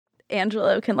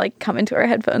Angelo can like come into our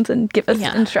headphones and give us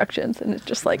instructions, and it's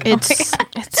just like it's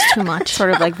too much.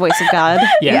 Sort of like voice of God.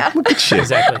 Yeah.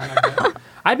 Exactly.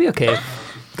 I'd be okay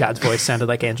if God's voice sounded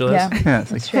like Angela's. Yeah,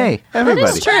 it's like, hey, everybody.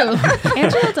 That is true.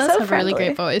 Angela does have a really friendly.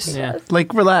 great voice. Yeah.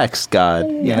 Like, relax, God.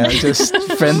 You know, just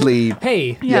friendly.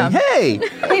 Hey. Yeah. Hey,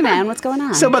 Hey, man, what's going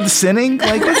on? so about the sinning?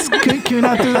 Like, can we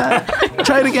not do that?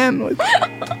 Try it again.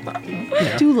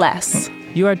 do less.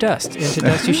 You are dust. Into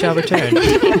dust you shall return.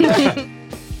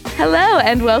 Hello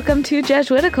and welcome to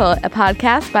Jesuitical, a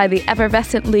podcast by the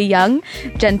effervescently young,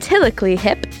 gentilically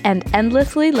hip, and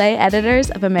endlessly lay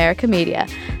editors of America Media.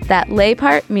 That lay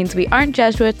part means we aren't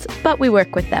Jesuits, but we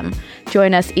work with them.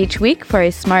 Join us each week for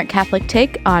a smart Catholic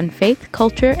take on faith,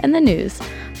 culture, and the news,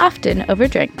 often over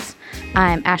drinks.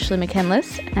 I'm Ashley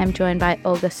McKinless, and I'm joined by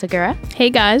Olga Segura Hey,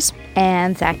 guys.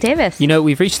 and Zach Davis. You know,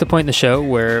 we've reached the point in the show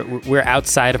where we're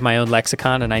outside of my own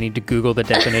lexicon and I need to Google the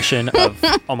definition of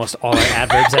almost all our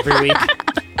adverbs every week.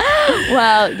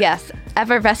 Well, yes.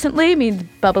 Effervescently means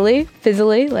bubbly,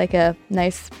 fizzly, like a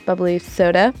nice bubbly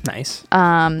soda. Nice.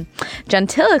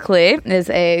 Gentilically is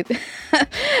a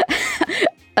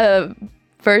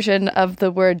version of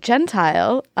the word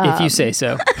Gentile. If you say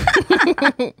so.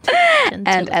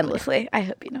 And endlessly. I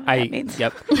hope you know what that means.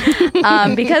 Yep.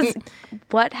 Because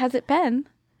what has it been?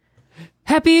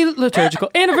 Happy liturgical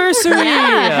anniversary!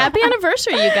 Yeah, happy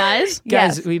anniversary, you guys.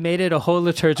 Guys, Yes. we made it a whole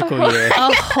liturgical year,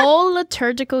 A whole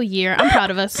liturgical year. I'm proud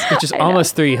of us. which is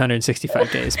almost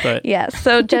 365 days, but Yes.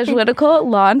 So Jesuitical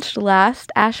launched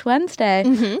last Ash Wednesday.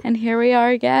 And here we are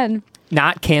again.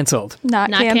 not canceled. Not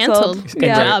Not canceled. canceled. And Good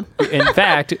Yeah. job. In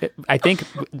fact, I think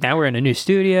now we're in a new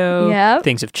studio. Yep.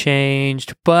 Things have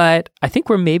changed, but I think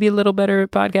we're maybe a little better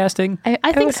at podcasting.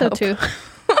 I think would so, hope. too.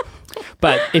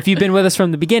 But if you've been with us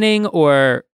from the beginning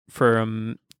or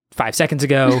from 5 seconds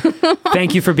ago,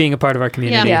 thank you for being a part of our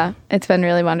community. Yeah, it's been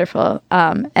really wonderful.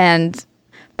 And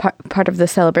part of the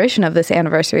celebration of this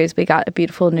anniversary is we got a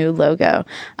beautiful new logo.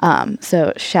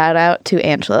 So shout out to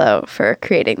Angelo for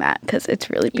creating that because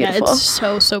it's really Yeah, beautiful.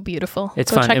 it's so beautiful.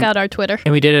 It's Go fun. check And- out our Twitter.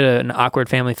 And we did an awkward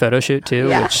family photo shoot too,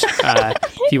 Yeah. which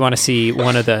if you want to see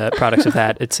one of the products of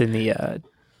that, it's in the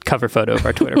cover photo of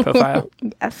our Twitter profile.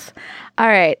 Yes. All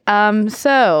right.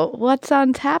 So what's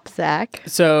on tap, Zach?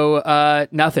 So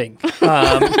nothing.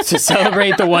 To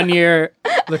celebrate the 1 year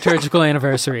liturgical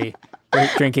anniversary, we're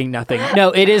drinking nothing.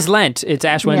 No, it is Lent. It's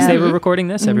Ash Wednesday. We're recording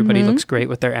this. Everybody looks great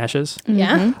with their ashes.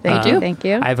 Yeah. Thank you. Thank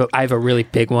you. I have a really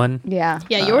big one. Yeah.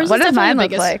 Yeah, yours What is does definitely mine the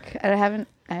look biggest. like? I haven't.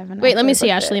 Wait, let me see,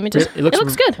 actually Ashley. Let me just. It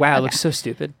looks good. Wow, it looks so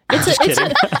stupid. It's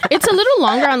it's a little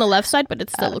longer on the left side, but it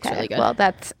still looks really good. Well,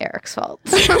 that's Eric's fault.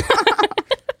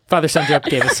 Father Sundrup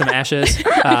gave us some ashes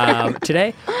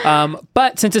today.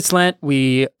 But since it's Lent,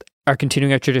 we are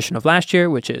continuing our tradition of last year,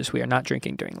 which is we are not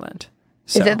drinking during Lent.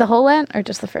 So Is it the whole Lent or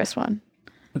just the first one?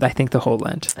 I think the whole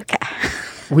Lent. Okay.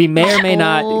 We may or may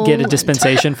not get a Lent.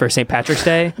 dispensation for St. Patrick's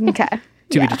Day Okay.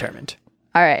 to be determined.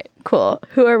 All right. Cool.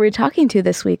 Who are we talking to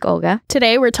this week, Olga?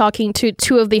 Today, we're talking to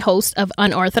two of the hosts of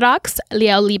Unorthodox,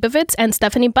 Liel Leibovitz and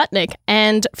Stephanie Butnick.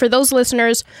 And for those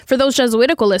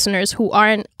Jesuitical listeners who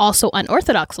aren't also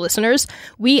Unorthodox listeners,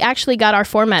 we actually got our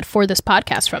format for this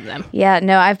podcast from them. Yeah,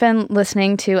 no, I've been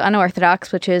listening to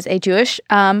Unorthodox, which is a Jewish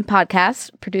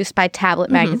podcast produced by Tablet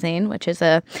Magazine, which is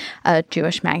a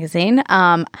Jewish magazine.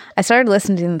 I started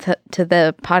listening to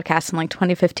the podcast in like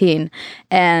 2015,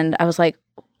 and I was like,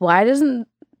 why doesn't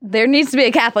there needs to be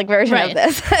a Catholic version of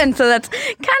this? And so that's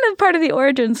kind of part of the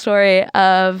origin story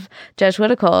of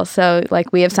Jesuitical. So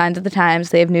like we have Signs of the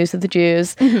Times, they have News of the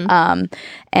Jews.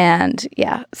 And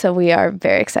yeah, so we are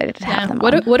very excited to have them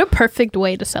on. What a perfect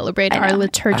way to celebrate our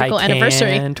liturgical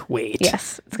anniversary. I can't wait.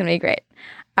 Yes, it's going to be great.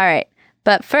 All right.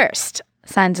 But first,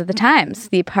 Signs of the Times,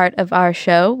 the part of our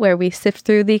show where we sift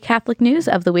through the Catholic news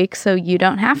of the week so you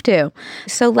don't have to.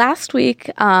 So last week,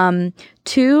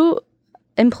 two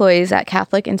employees at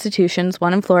Catholic institutions,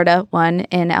 one in Florida, one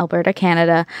in Alberta,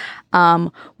 Canada,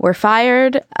 were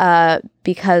fired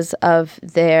because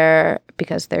they're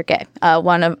gay.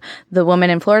 One of the woman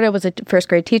in Florida was a first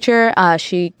grade teacher.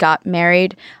 She got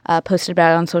married, posted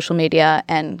about it on social media,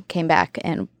 and came back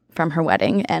from her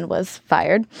wedding and was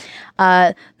fired.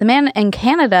 The man in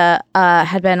Canada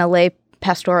had been a lay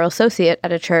pastoral associate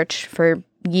at a church for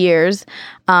years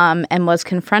and was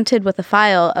confronted with a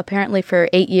file. Apparently for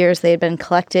 8 years they had been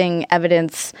collecting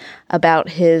evidence about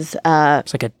his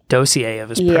It's like a dossier of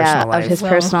his personal life. of his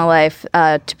personal life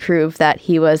to prove that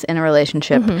he was in a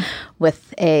relationship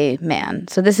with a man.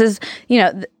 So this is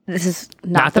this is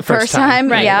not the first time.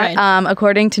 Right, yeah. right.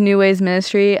 According to New Ways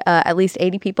Ministry, at least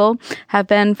 80 people have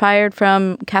been fired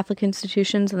from Catholic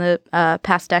institutions in the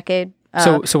past decade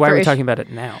So why are we for talking about it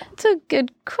now? It's a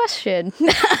good question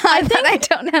that I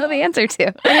don't know the answer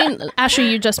to. I mean, Ashley,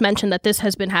 you just mentioned that this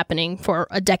has been happening for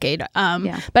a decade.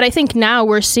 But I think now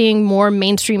we're seeing more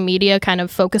mainstream media kind of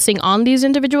focusing on these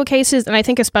individual cases. And I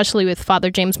think especially with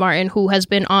Father James Martin, who has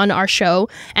been on our show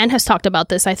and has talked about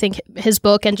this, I think his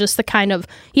book and just the kind of,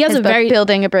 he has His book,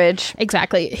 Building a Bridge.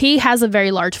 Exactly. He has a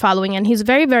very large following and he's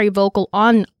very, very vocal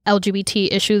on LGBT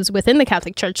issues within the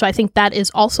Catholic Church. So I think that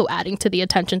is also adding to the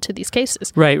attention to these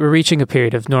cases. Right. We're reaching a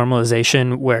period of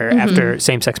normalization where after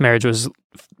same-sex marriage was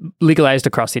legalized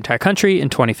across the entire country in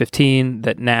 2015,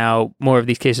 that now more of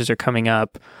these cases are coming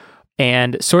up.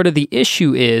 And sort of the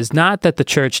issue is not that the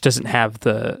church doesn't have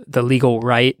the legal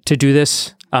right to do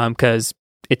this, because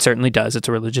it certainly does. It's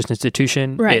a religious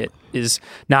institution. Right. It is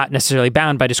not necessarily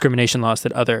bound by discrimination laws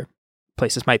that other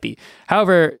places might be.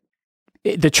 However,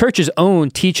 the church's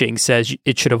own teaching says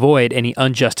it should avoid any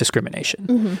unjust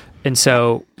discrimination. And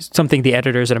so something the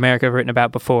editors in America have written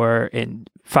about before, and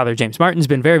Father James Martin's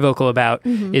been very vocal about,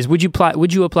 is would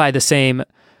you apply the same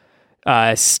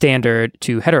standard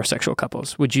to heterosexual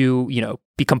couples? Would you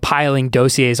be compiling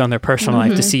dossiers on their personal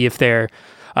life to see if they're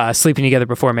sleeping together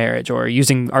before marriage or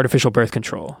using artificial birth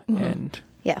control? And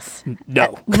Yes.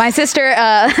 no. My sister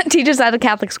teaches at a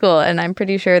Catholic school, and I'm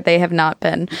pretty sure they have not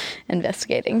been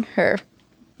investigating her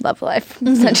love life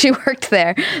since she worked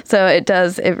there. So it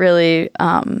really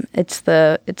it's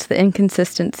the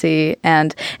inconsistency,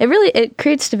 and it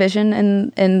creates division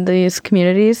in these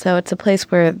communities. So it's a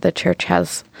place where the church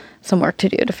has some work to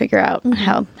do to figure out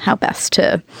how best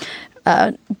to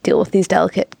deal with these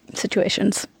delicate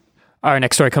situations. Our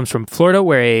next story comes from Florida,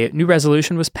 where a new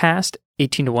resolution was passed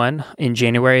 18-1 in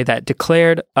January that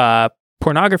declared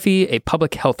pornography a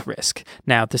public health risk.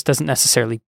 Now, this doesn't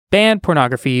necessarily ban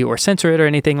pornography or censor it or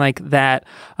anything like that.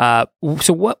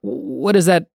 So what does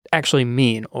that actually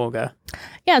mean, Olga?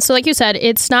 Yeah, so like you said,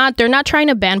 they're not trying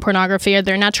to ban pornography, or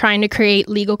they're not trying to create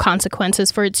legal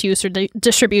consequences for its use or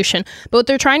distribution. But what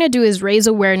they're trying to do is raise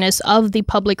awareness of the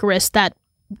public risk that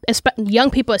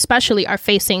young people especially are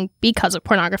facing because of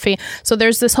pornography. So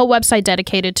there's this whole website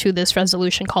dedicated to this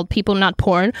resolution called People Not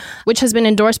Porn, which has been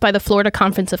endorsed by the Florida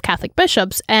Conference of Catholic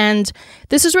Bishops. And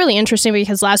this is really interesting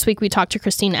because last week we talked to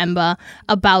Christine Emba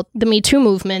about the Me Too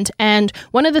movement. And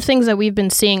one of the things that we've been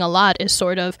seeing a lot is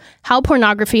sort of how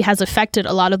pornography has affected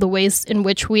a lot of the ways in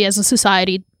which we as a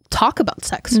society talk about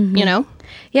sex,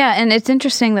 Yeah, and it's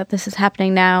interesting that this is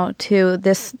happening now too.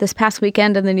 This past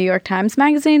weekend in the New York Times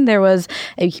Magazine, there was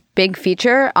a big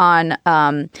feature on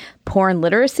porn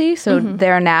literacy. So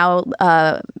there are now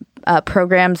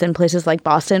programs in places like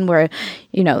Boston where,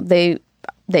 they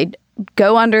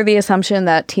go under the assumption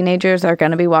that teenagers are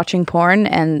going to be watching porn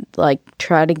and like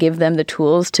try to give them the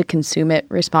tools to consume it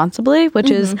responsibly, which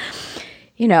is,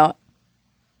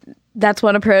 that's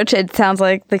one approach. It sounds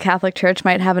like the Catholic Church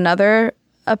might have another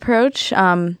approach.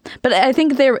 But I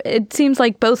think it seems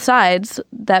like both sides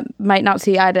that might not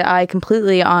see eye to eye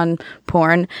completely on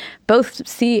porn, both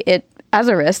see it as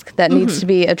a risk that needs to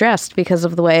be addressed because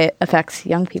of the way it affects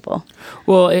young people.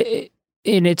 Well,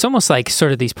 and it's almost like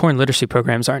sort of these porn literacy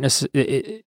programs aren't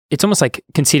necessarily, it's almost like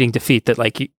conceding defeat that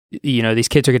like, these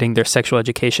kids are getting their sexual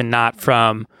education not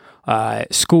from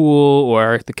school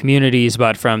or the communities,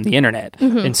 but from the internet.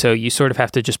 And so you sort of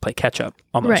have to just play catch up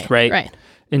almost, right? Right.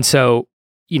 And so,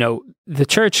 the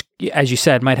church, as you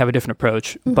said, might have a different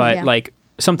approach, but like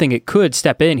something it could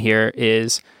step in here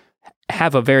is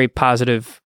have a very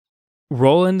positive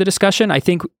role in the discussion. I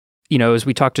think, as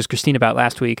we talked to Christine about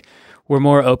last week, we're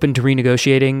more open to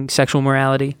renegotiating sexual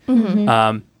morality.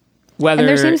 And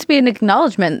there seems to be an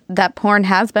acknowledgement that porn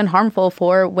has been harmful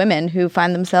for women who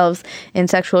find themselves in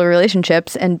sexual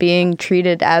relationships and being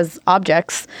treated as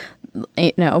objects,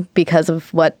 because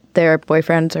of what their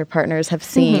boyfriends or partners have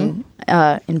seen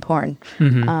in porn.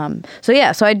 So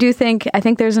I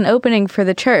think there's an opening for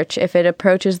the church if it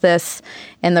approaches this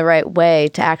in the right way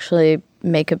to actually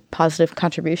make a positive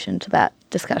contribution to that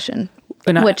discussion.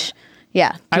 Do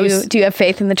you have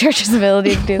faith in the church's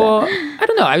ability to do that? Well, I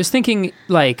don't know. I was thinking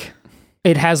like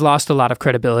it has lost a lot of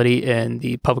credibility in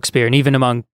the public sphere and even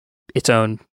among its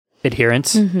own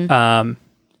adherents,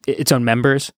 its own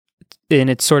members in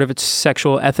its sort of its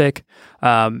sexual ethic.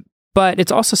 But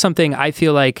it's also something I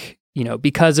feel like,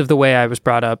 because of the way I was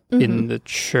brought up in the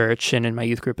church and in my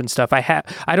youth group and stuff,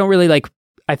 I don't really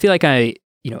I feel like I'm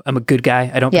a good guy.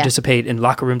 I don't participate in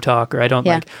locker room talk, or I don't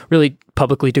like really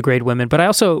publicly degrade women, but I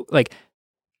also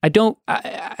I don't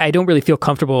really feel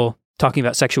comfortable talking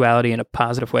about sexuality in a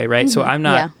positive way. Right. So I'm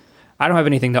I don't have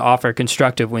anything to offer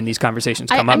constructive when these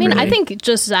conversations come up. I mean, really. I think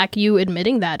just Zach, you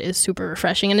admitting that is super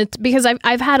refreshing, and it's because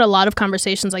I've had a lot of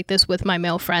conversations like this with my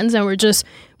male friends, and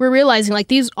we're realizing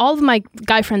like all of my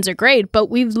guy friends are great,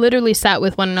 but we've literally sat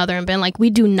with one another and been like,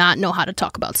 we do not know how to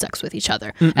talk about sex with each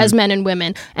other as men and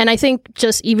women. And I think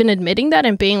just even admitting that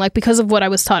and being like, because of what I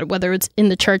was taught, whether it's in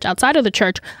the church, outside of the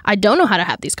church, I don't know how to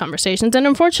have these conversations, and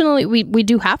unfortunately, we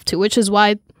do have to, which is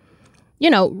why, you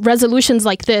know, resolutions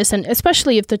like this, and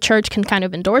especially if the church can kind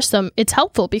of endorse them, it's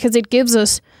helpful because it gives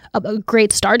us a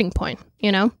great starting point,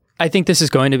 you know? I think this is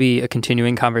going to be a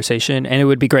continuing conversation, and it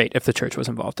would be great if the church was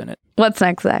involved in it. What's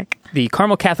next, Zach? The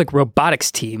Carmel Catholic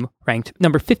robotics team, ranked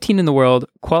number 15 in the world,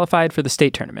 qualified for the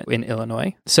state tournament in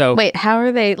Illinois. So Wait, how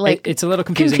are they it's a little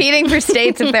confusing. competing for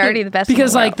states if they're already the best?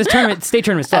 Because in the world? the state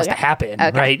tournament still has to happen,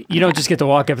 right? You don't just get to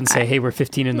walk up and say, "Hey, we're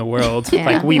 15 in the world,"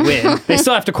 like we win. They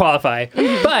still have to qualify.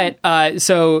 But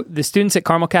so the students at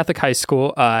Carmel Catholic High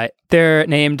School, they're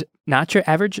named Not Your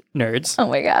Average Nerds. Oh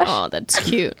my gosh! Oh, that's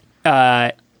cute.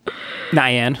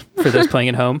 Nyan, for those playing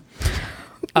at home.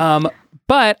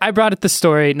 But I brought it this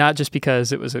story not just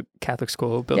because it was a Catholic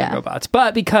school building robots,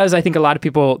 but because I think a lot of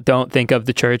people don't think of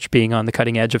the church being on the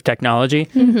cutting edge of technology.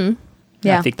 Mm-hmm.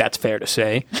 Yeah. I think that's fair to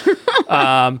say.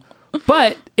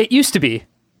 But it used to be,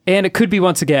 and it could be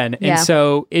once again. And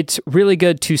so it's really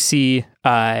good to see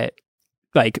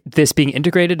like this being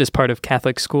integrated as part of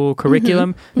Catholic school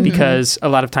curriculum, because a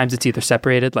lot of times it's either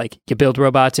separated, like you build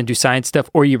robots and do science stuff,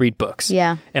 or you read books.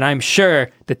 Yeah. And I'm sure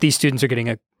that these students are getting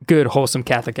a good, wholesome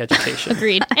Catholic education.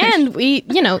 Agreed. And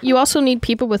you also need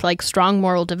people with like strong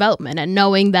moral development and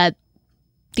knowing that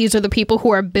these are the people who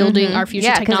are building our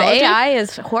future technology. Yeah, AI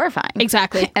is horrifying.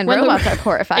 Exactly. And robots are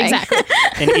horrifying. Exactly.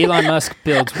 And Elon Musk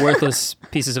builds worthless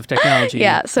pieces of technology.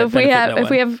 Yeah, so that if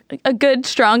we have a good,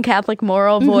 strong Catholic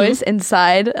moral voice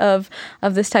inside of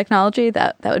this technology,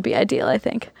 that would be ideal, I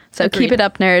think. So Agreed. Keep it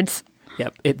up, nerds.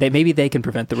 Yep. Maybe they can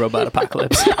prevent the robot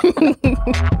apocalypse.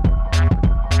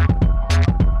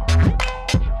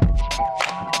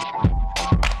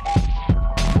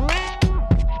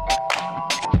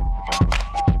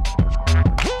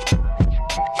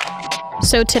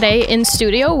 So today in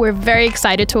studio, we're very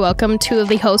excited to welcome two of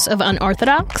the hosts of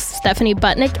Unorthodox, Stephanie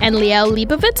Butnick and Liel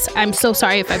Leibovitz. I'm so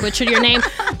sorry if I butchered your name.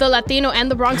 The Latino and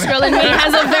the Bronx girl in me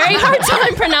has a very hard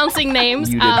time pronouncing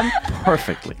names. You did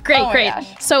perfectly. Great. gosh.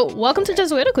 So welcome to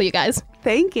Jesuitical, you guys.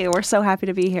 Thank you. We're so happy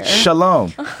to be here.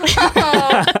 Shalom.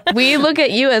 We look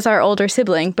at you as our older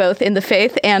sibling, both in the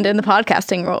faith and in the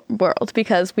podcasting world,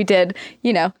 because we did,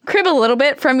 crib a little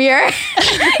bit from your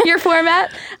your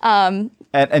format.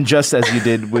 And just as you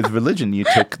did with religion, you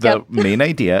took the main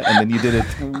idea and then you did it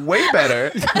way better,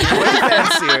 way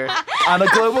fancier on a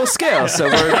global scale. So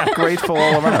we're grateful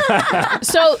all around.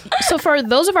 So for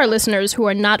those of our listeners who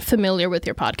are not familiar with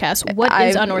your podcast, what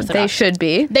is Unorthodox? They should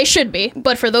be. They should be.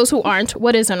 But for those who aren't,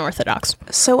 what is Unorthodox?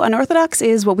 So Unorthodox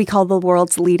is what we call the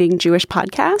world's leading Jewish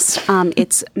podcast.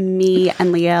 It's me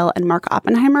and Liel and Mark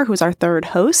Oppenheimer, who's our third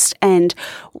host. And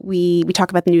we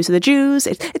talk about the news of the Jews.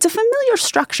 It's a familiar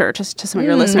structure to some of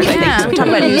your listeners, I think. So we talk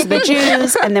about news of the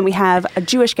Jews, and then we have a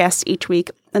Jewish guest each week,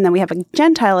 and then we have a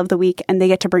Gentile of the week, and they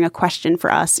get to bring a question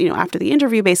for us, after the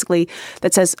interview, basically,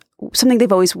 that says something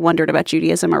they've always wondered about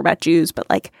Judaism or about Jews, but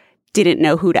didn't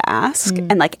know who to ask.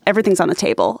 And everything's on the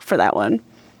table for that one.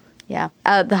 Yeah.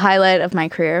 The highlight of my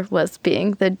career was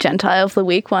being the Gentile of the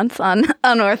week once on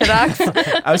Unorthodox.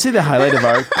 I would say the highlight of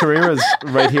our career is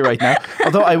right here, right now.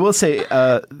 Although I will say,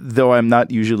 though I'm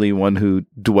not usually one who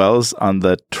dwells on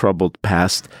the troubled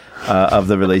past of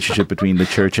the relationship between the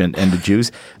church and the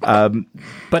Jews. But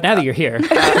now that you're here,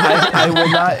 I will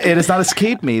not. It has not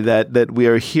escaped me that we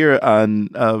are here on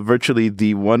virtually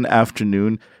the one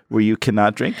afternoon where you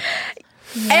cannot drink.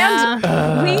 And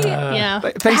we... Yeah.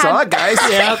 Thanks a lot, guys.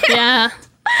 Yeah.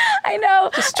 I know.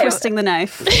 Just twisting the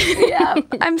knife. Yeah.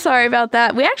 I'm sorry about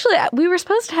that. We were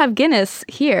supposed to have Guinness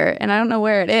here, and I don't know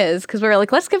where it is, because we were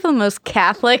like, let's give them the most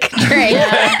Catholic drink.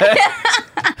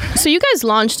 So you guys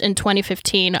launched in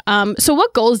 2015. So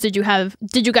what goals did you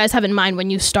guys have in mind when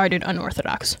you started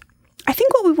Unorthodox? I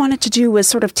think what we wanted to do was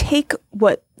sort of take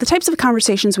what the types of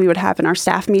conversations we would have in our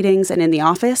staff meetings and in the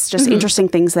office, just interesting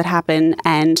things that happen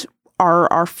and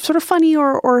are sort of funny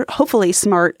or hopefully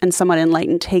smart and somewhat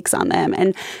enlightened takes on them,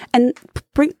 and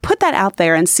put that out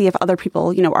there and see if other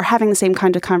people, are having the same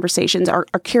kind of conversations, are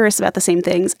curious about the same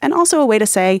things, and also a way to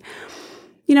say,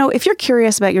 if you're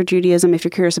curious about your Judaism, if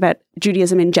you're curious about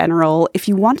Judaism in general, if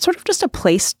you want sort of just a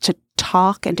place to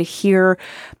talk and to hear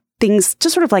things,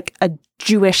 just sort of like a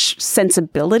Jewish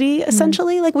sensibility,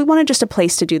 essentially. Like we wanted just a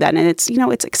place to do that. And it's,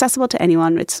 it's accessible to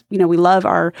anyone. It's, we love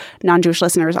our non-Jewish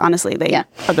listeners. Honestly, they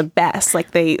are the best.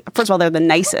 Like first of all, they're the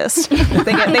nicest. They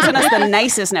send us the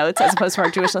nicest notes as opposed to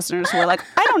our Jewish listeners who are like,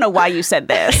 I don't know why you said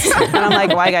this. And I'm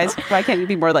like, why guys, why can't you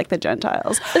be more like the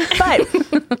Gentiles? But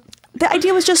the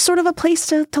idea was just sort of a place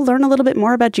to learn a little bit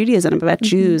more about Judaism, about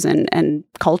Jews and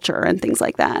culture and things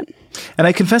like that. And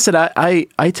I confess that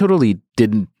I totally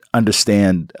didn't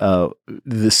understand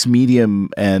this medium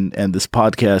and this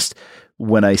podcast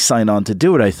when I signed on to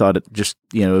do it. I thought it just,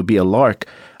 it would be a lark.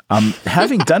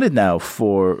 Having done it now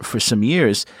for some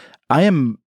years, I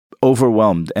am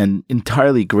overwhelmed and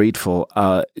entirely grateful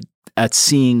at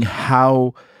seeing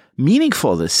how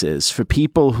meaningful this is for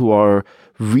people who are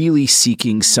really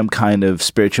seeking some kind of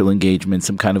spiritual engagement,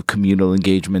 some kind of communal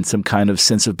engagement, some kind of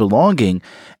sense of belonging,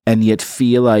 and yet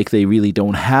feel like they really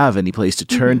don't have any place to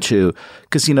turn to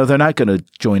because, they're not going to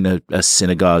join a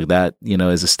synagogue. That,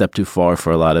 is a step too far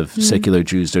for a lot of secular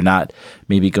Jews. They're not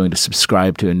maybe going to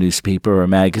subscribe to a newspaper or a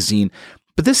magazine.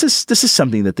 But this is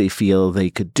something that they feel they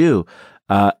could do.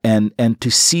 And to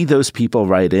see those people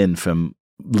write in from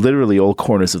literally all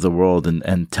corners of the world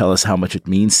and tell us how much it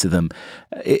means to them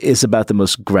is about the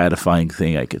most gratifying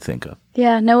thing I could think of.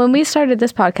 Yeah, no, when we started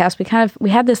this podcast, we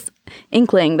had this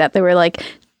inkling that there were like,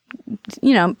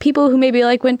 people who maybe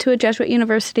like went to a Jesuit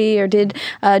university or did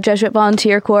a Jesuit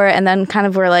volunteer corps and then kind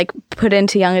of were like put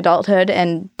into young adulthood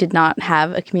and did not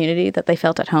have a community that they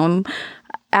felt at home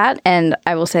at. And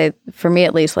I will say, for me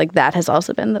at least, like that has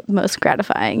also been the most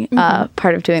gratifying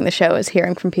part of doing the show is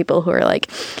hearing from people who are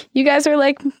like, you guys are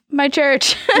like my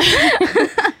church.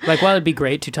 Like, while it'd be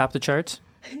great to top the charts,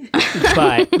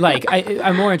 but like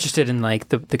I'm more interested in like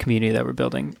the community that we're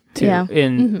building too. Yeah.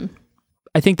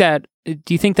 I think that,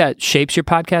 do you think that shapes your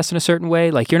podcast in a certain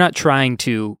way? Like you're not trying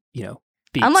to, be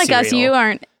unlike serial. us, you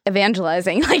aren't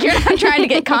evangelizing. Like you're not trying to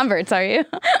get converts, are you?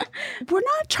 We're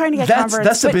not trying to get converts.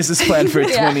 That's the business plan for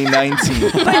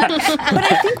 2019. But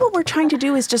I think what we're trying to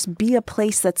do is just be a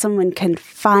place that someone can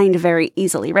find very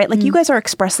easily, right? Like you guys are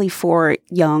expressly for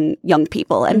young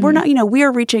people, and we're not. We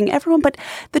are reaching everyone. But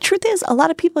the truth is, a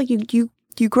lot of people, you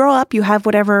grow up, you have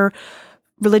whatever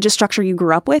religious structure you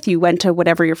grew up with. You went to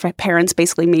whatever your parents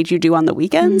basically made you do on the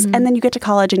weekends. And then you get to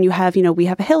college and you have, we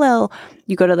have a Hillel,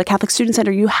 you go to the Catholic Student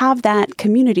Center, you have that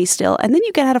community still. And then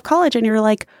you get out of college and you're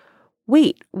like,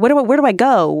 wait, where do I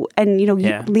go? And,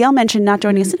 Liel mentioned not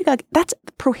joining a synagogue. That's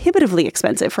prohibitively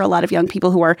expensive for a lot of young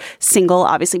people who are single.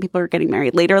 Obviously, people are getting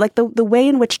married later. Like the way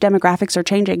in which demographics are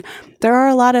changing, there are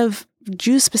a lot of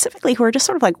Jews specifically who are just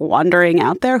sort of like wandering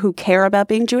out there who care about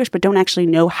being Jewish but don't actually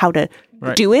know how to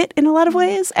do it in a lot of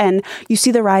ways. And you see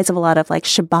the rise of a lot of like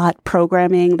Shabbat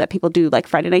programming that people do, like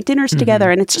Friday night dinners together.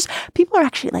 And it's just people are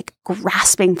actually like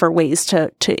grasping for ways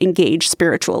to engage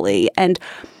spiritually. And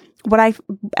what I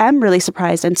am really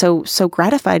surprised and so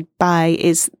gratified by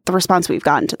is the response we've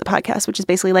gotten to the podcast, which is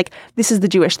basically like, this is the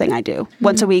Jewish thing I do.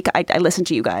 Once a week, I listen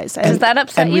to you guys. Does that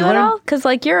upset you at all? Because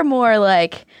like you're more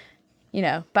like,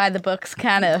 by the books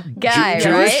kind of guy,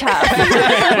 Jewish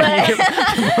right?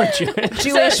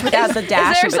 Jewish without the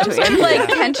dash in between. Is there some sort of like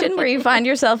Yeah. tension where you find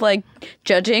yourself like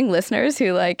judging listeners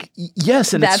who like?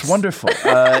 Yes, and it's wonderful. Is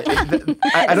that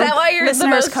why you're the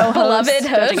most beloved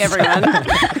host? Judging everyone.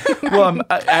 Well,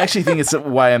 I actually think it's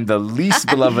why I'm the least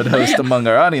beloved host among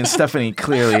our audience. Stephanie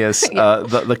clearly is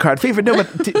the crowd favorite. No, but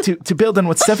to build on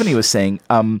what Stephanie was saying,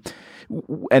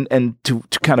 and to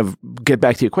kind of get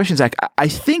back to your question, Zach, I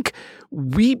think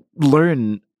we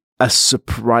learn a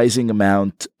surprising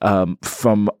amount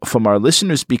from our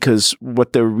listeners because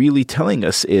what they're really telling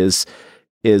us is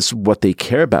what they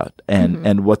care about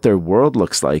and what their world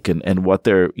looks like and what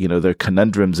their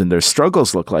conundrums and their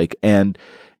struggles look like and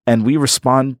we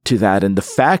respond to that, and the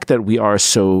fact that we are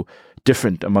so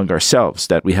different among ourselves,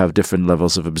 that we have different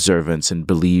levels of observance and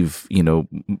believe,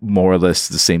 more or less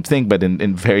the same thing, but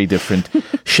in very different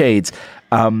shades.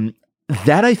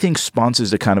 That I think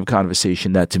sponsors the kind of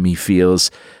conversation that to me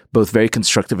feels both very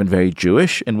constructive and very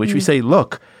Jewish, in which we say,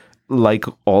 look, like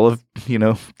all of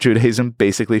Judaism,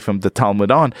 basically from the Talmud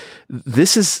on,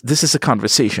 this is a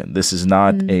conversation. This is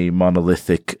not a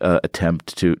monolithic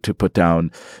attempt to put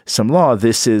down some law.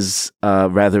 This is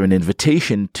rather an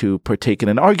invitation to partake in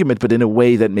an argument, but in a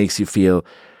way that makes you feel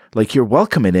like you're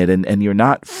welcome in it, and you're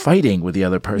not fighting with the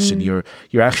other person. You're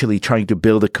actually trying to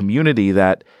build a community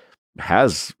that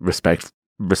has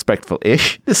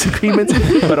respectful-ish disagreements,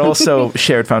 but also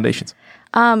shared foundations.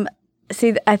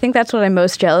 See, I think that's what I'm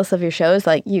most jealous of your show is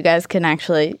like you guys can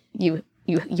actually, you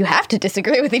you have to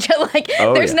disagree with each other. Like,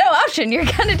 there's no option. You're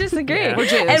gonna disagree. Yeah. We're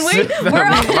Jews. And we're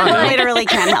often like, literally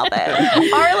can't help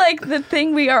it. our like the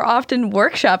thing we are often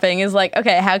workshopping is like,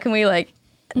 okay, how can we like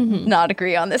not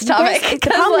agree on this topic? The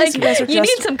Because problem like is you guys are you need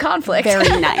just some conflict. Very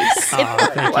nice.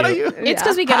 Thank What are you. you? It's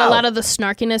because we get a lot of the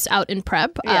snarkiness out in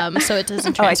prep, so it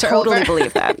doesn't Oh, I transfer totally over.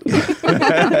 believe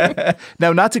that.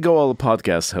 Now, not to go all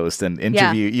podcast host and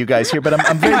interview you guys here, but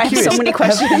I'm very I have curious. so many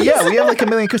questions. Yeah, we have like a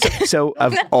million questions. So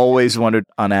I've always wondered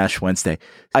on Ash Wednesday,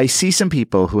 I see some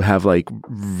people who have like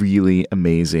really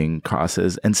amazing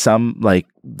crosses, and some like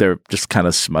they're just kind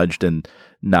of smudged and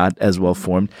not as well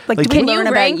formed. Like, do we Can learn you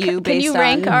about rank? you Can you based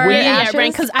rank on our where- Yeah, ashes?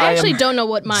 right. Because I actually don't know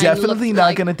what mine Definitely look not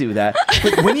like. going to do that.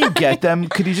 But when you get them,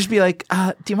 could you just be like,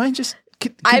 do you mind just?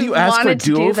 Could I've you ask for a wanted to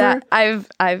do do-over? that. I've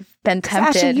been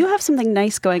tempted. Ashley, you have something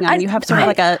nice going on. You have sort of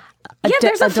like a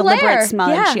there's a deliberate flair.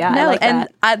 smudge. Yeah, no, I like and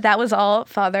that. that was all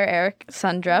Father Eric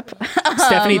Sundrup.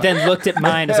 Stephanie then looked at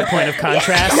mine as a point of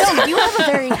contrast. No, you have a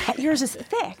very yours is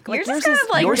thick. Yours is kind of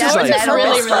like Yours is down like the middle.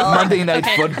 really, really Monday Night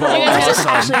Football. Yours is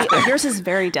awesome. Actually, yours is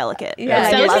very delicate. Yeah,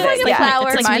 Sounds yours like is like a yeah. flower,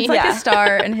 It's like mine's me. like Yeah. a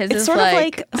star, and his It's is sort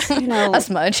like of like, a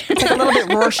smudge. it's like a little bit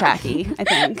Rorschach-y, I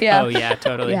think. Yeah. Oh yeah,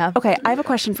 totally. Yeah. Okay, I have a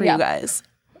question for Yeah. you guys.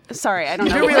 Sorry, I don't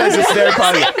know. You realize it's their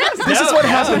podcast. This is what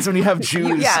happens when you have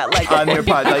Jews Yeah, like- on your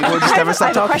pod. Like, we'll just never I stop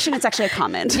have a talking. question. It's actually a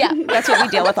comment. Yeah. That's what we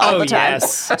deal with all Oh the time.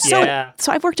 yes. So, Yeah.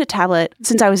 so I've worked at Tablet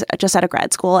since I was just out of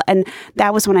grad school, and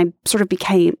that was when I sort of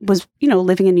was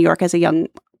living in New York as a young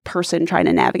person trying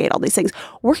to navigate all these things.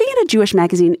 Working at a Jewish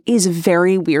magazine is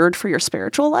very weird for your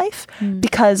spiritual life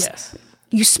because Yes.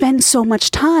 you spend so much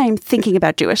time thinking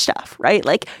about Jewish stuff, right?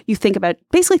 Like you think about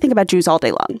Jews all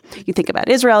day long. You think about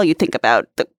Israel, you think about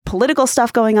the political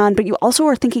stuff going on, but you also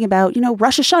are thinking about,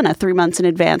 Rosh Hashanah 3 months in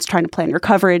advance, trying to plan your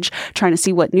coverage, trying to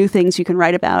see what new things you can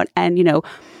write about. And,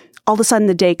 all of a sudden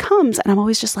the day comes and I'm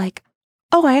always just like,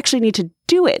 oh, I actually need to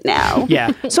do it now.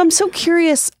 Yeah. So I'm so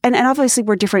curious, and obviously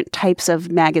we're different types of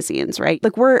magazines, right?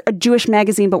 Like we're a Jewish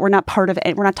magazine, but we're not part of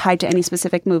it. We're not tied to any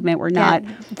specific movement. We're not.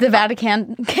 The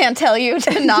Vatican can't tell you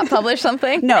to not publish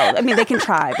something. No, I mean they can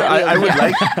try, but I would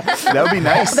like that. Would be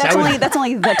nice. that's only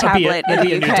the tablet That'd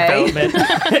be a in the new UK.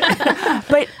 development.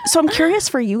 But so I'm curious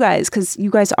for you guys because you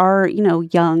guys are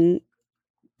young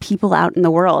people out in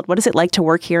the world. What is it like to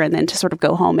work here and then to sort of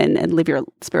go home and live your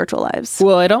spiritual lives?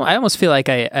 Well, I almost feel like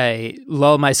I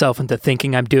lull myself into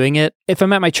thinking I'm doing it. If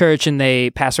I'm at my church and they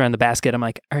pass around the basket, I'm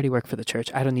like, I already work for the church.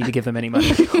 I don't need to give them any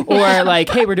money. Or like,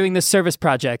 hey, we're doing this service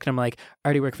project. And I'm like, I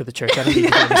already work for the church. I don't need to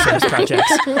do any service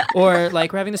projects. Or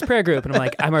like, we're having this prayer group. And I'm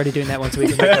like, I'm already doing that once a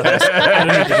week. I don't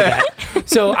need to do that.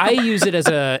 So I use it as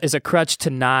a crutch to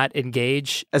not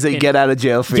engage. As a get out of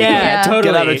jail free Yeah, card.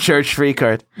 totally. Get out of church free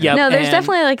card. Yep. No, there's and-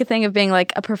 definitely like a thing of being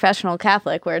like a professional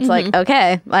Catholic where it's like,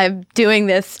 okay, I'm doing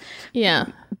this Yeah.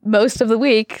 most of the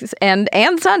week and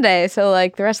Sunday. So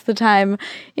like the rest of the time,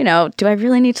 do I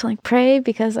really need to like pray?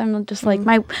 Because I'm just like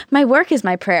my work is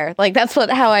my prayer. Like that's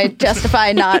how I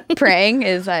justify not praying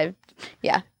is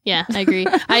Yeah, I agree.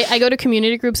 I go to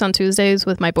community groups on Tuesdays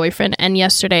with my boyfriend, and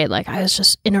yesterday, I was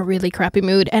just in a really crappy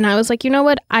mood, and I was like, you know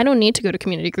what? I don't need to go to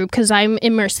community group because I'm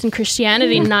immersed in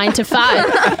Christianity 9 to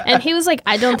 5. And he was like,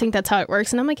 I don't think that's how it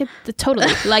works, and I'm like, totally.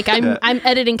 Like I'm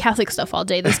editing Catholic stuff all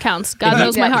day. This counts. God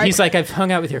knows my heart. He's like, I've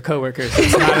hung out with your coworkers.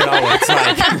 It's not at all what it's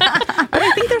like. But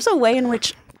I think there's a way in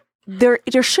which there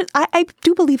should. I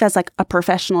do believe as like a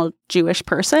professional Jewish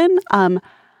person.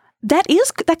 That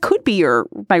could be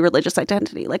my religious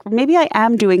identity. Like maybe I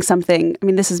am doing something. I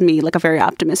mean, this is me, like a very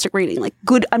optimistic reading. Like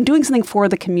good, I'm doing something for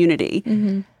the community.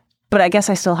 Mm-hmm. But I guess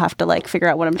I still have to figure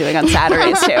out what I'm doing on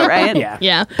Saturdays too, right? Yeah.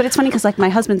 Yeah. But it's funny because my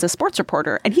husband's a sports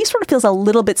reporter, and he sort of feels a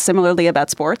little bit similarly about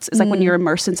sports. It's like when you're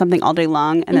immersed in something all day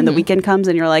long, and then the weekend comes,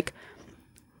 and you're like,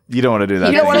 You don't want to do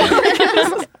that. you don't want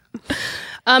to.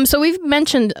 So we've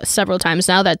mentioned several times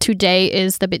now that today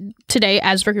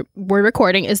as we're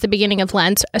recording is the beginning of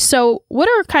Lent. So what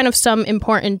are kind of some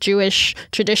important Jewish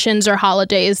traditions or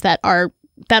holidays that our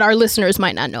listeners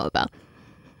might not know about?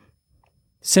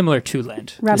 Similar to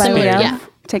Lent. Rabbi Similar, Leo, yeah.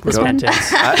 take this one.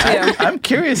 Repentance. I'm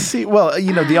curious to see. Well,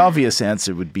 the obvious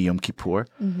answer would be Yom Kippur.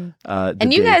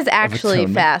 and you guys actually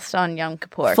fast on Yom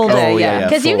Kippur. Full day, Oh, yeah.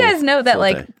 Because you full- guys know that full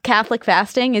day. Catholic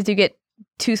fasting is you get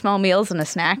 2 small meals and a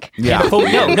snack. Yeah. A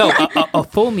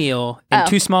full meal and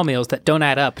 2 small meals that don't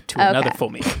add up to another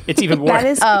full meal. It's even worse. That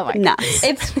is Oh my nuts.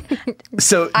 It's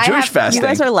So I Jewish have- fasting You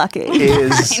guys are lucky.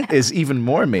 is even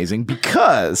more amazing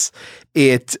because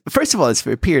first of all, it's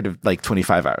for a period of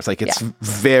 25 hours. It's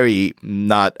very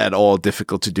not at all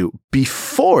difficult to do.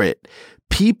 Before it,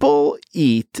 people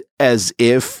eat as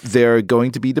if they're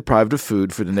going to be deprived of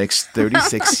food for the next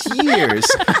 36 years.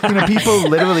 People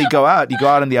literally go out. You go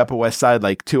out on the Upper West Side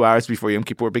like 2 hours before Yom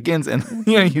Kippur begins, and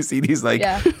you see these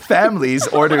families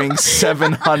ordering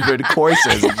 700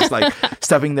 courses and just like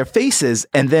stuffing their faces,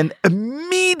 and then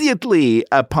immediately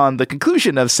upon the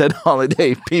conclusion of said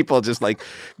holiday, people just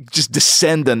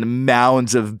descend on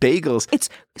mounds of bagels. It's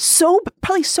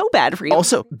probably so bad for you.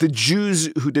 Also, the Jews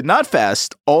who did not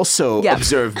fast also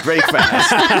observe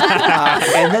breakfast.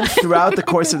 And then throughout the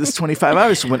course of this 25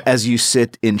 hours, as you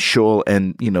sit in shul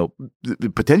and,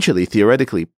 potentially,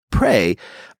 theoretically, pray,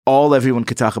 all everyone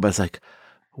could talk about is like,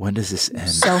 when does this end?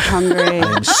 So hungry.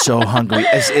 I am so hungry.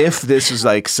 As if this was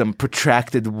like some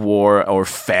protracted war or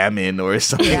famine or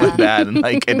something like that. And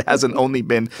like it hasn't only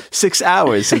been 6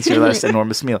 hours since your last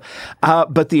enormous meal.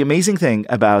 But the amazing thing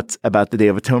about the Day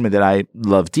of Atonement that I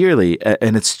love dearly,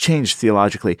 and it's changed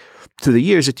theologically through the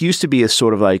years, it used to be a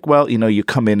sort of like, well, you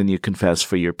come in and you confess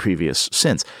for your previous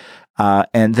sins.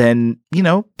 And then,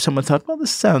 someone thought, well,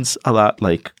 this sounds a lot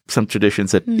like some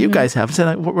traditions that you guys have. And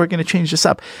said, we're going to change this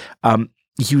up.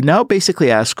 You now basically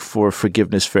ask for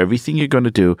forgiveness for everything you're going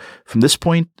to do from this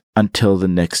point until the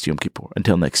next Yom Kippur,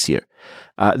 until next year.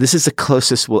 This is the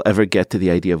closest we'll ever get to the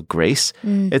idea of grace.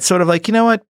 It's sort of like, you know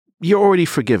what? You're already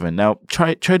forgiven. Now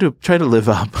try to live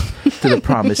up to the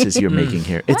promises you're making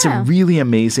here. It's a really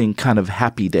amazing kind of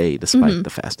happy day despite the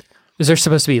fast. Is there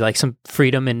supposed to be like some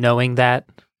freedom in knowing that?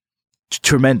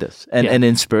 Tremendous and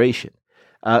inspiration.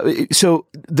 So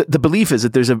the belief is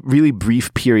that there's a really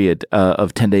brief period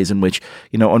of 10 days in which,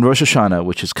 on Rosh Hashanah,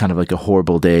 which is kind of like a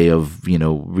horrible day of,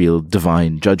 real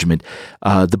divine judgment,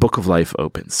 the book of life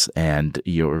opens and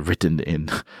you're written in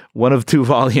one of 2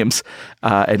 volumes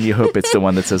and you hope it's the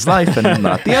one that says life and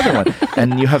not the other one.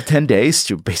 And you have 10 days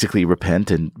to basically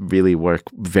repent and really work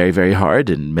very, very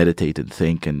hard and meditate and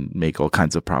think and make all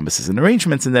kinds of promises and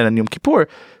arrangements. And then on Yom Kippur,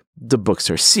 the books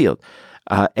are sealed.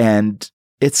 And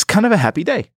it's kind of a happy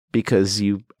day because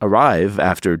you arrive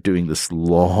after doing this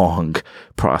long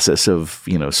process of,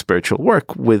 spiritual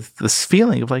work with this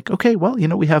feeling of like, okay, well,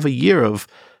 we have a year of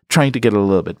trying to get a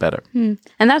little bit better. And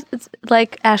that's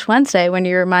like Ash Wednesday when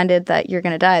you're reminded that you're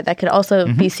going to die. That could also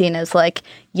be seen as like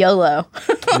YOLO.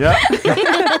 Yeah.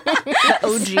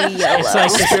 OG YOLO. It's like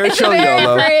spiritual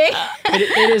YOLO.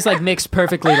 It is like mixed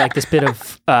perfectly like this bit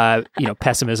of,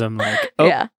 pessimism,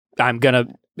 like, I'm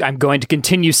going to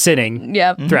continue sinning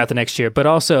throughout the next year, but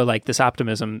also like this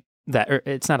optimism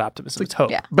it's not optimism, it's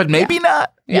hope. Yeah. But maybe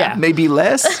not. Yeah. Maybe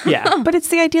less. Yeah. But it's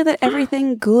the idea that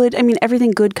everything good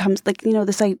comes like,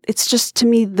 it's just to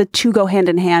me, the two go hand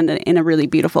in hand in a really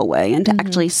beautiful way. And to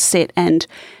actually sit and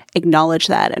acknowledge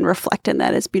that and reflect in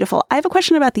that is beautiful. I have a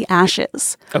question about the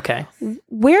ashes. Okay.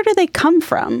 Where do they come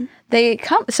from? They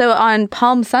come so on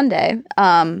Palm Sunday,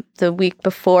 the week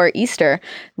before Easter.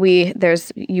 You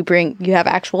have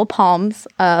actual palms,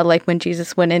 like when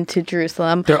Jesus went into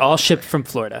Jerusalem. They're all shipped from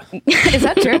Florida. Is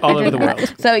that true? All over the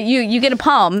world. So you get a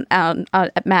palm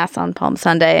at Mass on Palm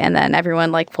Sunday, and then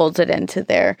everyone like folds it into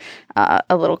their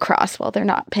a little cross while they're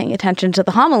not paying attention to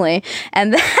the homily,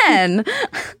 and then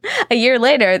a year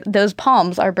later, those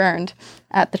palms are burned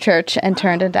at the church and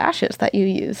turned into ashes that you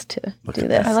use to do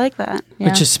this. I like that. Yeah.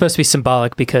 Which is supposed to be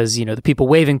symbolic because, the people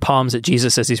waving palms at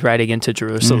Jesus as he's riding into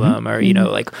Jerusalem or,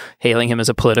 like hailing him as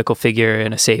a political figure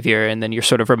and a savior. And then you're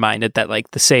sort of reminded that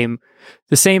like the same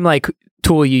like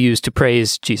tool you use to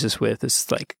praise Jesus with is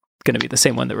like going to be the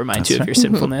same one that reminds you of your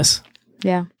sinfulness.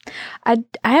 Yeah. I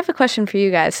have a question for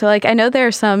you guys. So like, I know there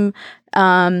are some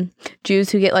Jews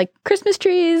who get like Christmas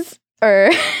trees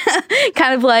or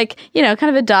kind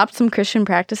of adopt some Christian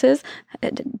practices.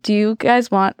 Do you guys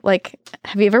want,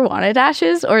 have you ever wanted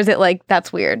ashes, or is it like,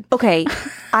 that's weird? Okay.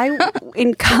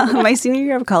 In my senior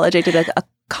year of college, I did a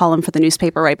column for the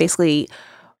newspaper, right? Basically,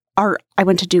 I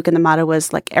went to Duke and the motto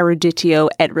was like eruditio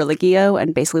et religio,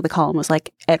 and basically the column was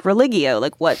like et religio,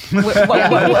 like what where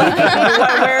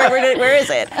is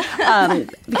it?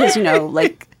 Because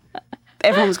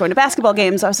everyone was going to basketball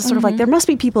games. I was just sort of like, there must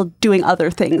be people doing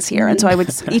other things here. And so I would,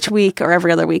 each week or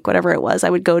every other week, whatever it was, I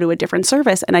would go to a different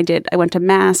service. And I went to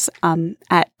Mass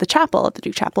at the chapel, at the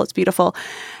Duke Chapel. It's beautiful.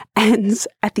 And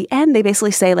at the end, they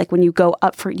basically say, like, when you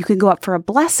can go up for a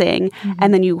blessing,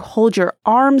 and then you hold your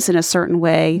arms in a certain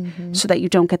way so that you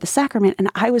don't get the sacrament. And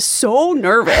I was so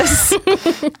nervous.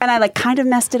 And I kind of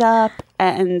messed it up.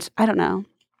 And I don't know.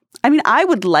 I mean, I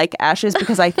would like ashes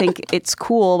because I think it's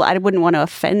cool, but I wouldn't want to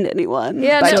offend anyone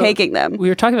by taking them. We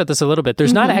were talking about this a little bit.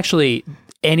 There's not actually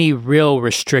any real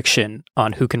restriction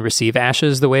on who can receive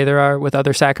ashes the way there are with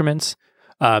other sacraments.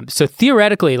 So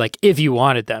theoretically, if you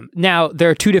wanted them. Now,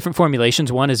 there are 2 different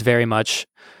formulations. One is very much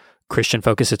Christian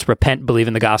focus. It's repent, believe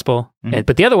in the gospel.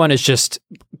 But the other one is just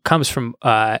comes from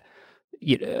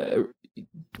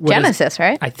Genesis,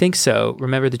 right? I think so.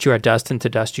 Remember that you are dust, and to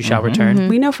dust you shall return.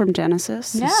 We know from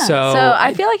Genesis. Yeah. So So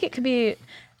I feel like it could be.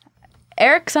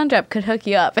 Eric Sundrup could hook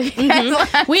you up. If you guys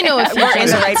want. We know if We're in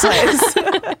the right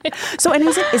place. So, and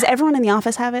is everyone in the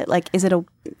office have it? Like, is it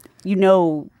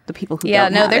the people who Yeah,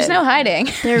 don't no, have there's it? no hiding.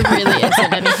 there really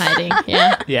isn't any hiding.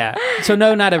 Yeah. Yeah. So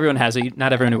no, not everyone has it.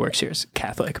 Not everyone who works here is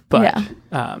Catholic. But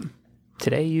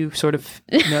today you sort of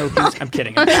know who's... I'm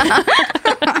kidding.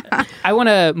 I want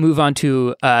to move on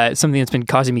to something that's been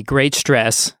causing me great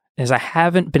stress, is I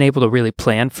haven't been able to really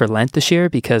plan for Lent this year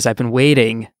because I've been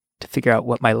waiting to figure out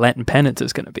what my Lenten penance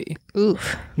is going to be.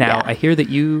 Oof. Now, I hear that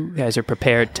you guys are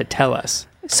prepared to tell us.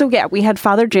 So yeah, we had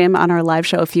Father Jim on our live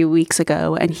show a few weeks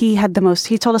ago, and he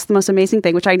told us the most amazing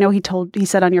thing, which I know he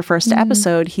said on your first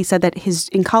episode. He said that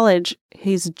in college,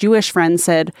 his Jewish friends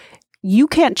said, "You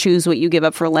can't choose what you give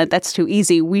up for Lent. That's too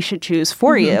easy. We should choose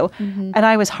for you." And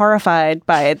I was horrified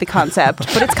by the concept,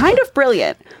 but it's kind of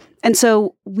brilliant. And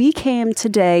so we came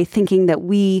today thinking that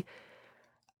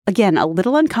again, a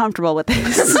little uncomfortable with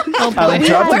this. I'll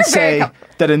drop and say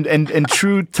that in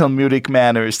true Talmudic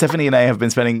manner, Stephanie and I have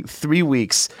been spending 3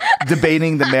 weeks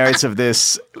debating the merits of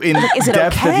this in Is it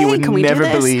depth okay? that you would Can we never do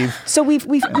this? believe. So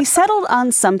we settled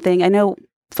on something. I know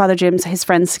Father Jim's, his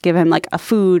friends give him like a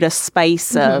food, a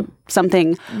spice,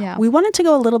 something. Yeah. We wanted to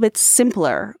go a little bit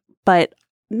simpler, but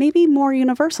maybe more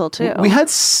universal too. We had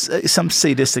some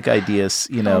sadistic ideas,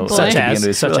 boy. Such to begin as,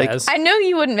 with. such Like, as. I know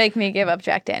you wouldn't make me give up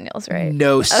Jack Daniels, right?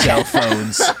 no cell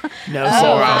phones No,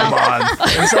 for a month.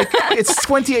 It's like, it's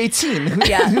 2018.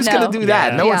 Who's no. going to do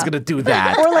that? Yeah. No one's Yeah. going to do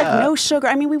that. or like no sugar.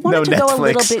 I mean, we wanted no to go a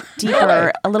little Netflix. bit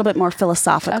deeper, a little bit more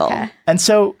philosophical. Okay. And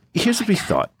so here's what we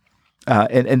thought.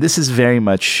 And this is very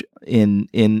much in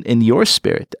your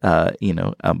spirit.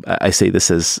 I say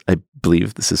this as I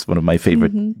believe this is one of my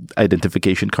favorite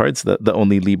identification cards. The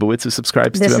only Leibowitz who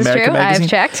subscribes This to is American true. Magazine. I've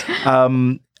checked.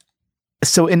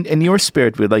 So in your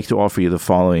spirit, we'd like to offer you the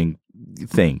following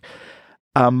thing: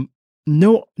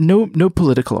 no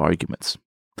political arguments,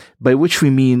 by which we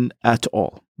mean at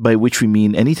all. By which we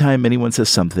mean anytime anyone says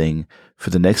something for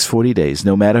the next 40 days,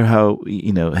 no matter how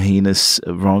heinous,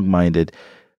 wrong-minded.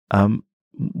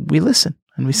 We listen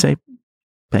and we say,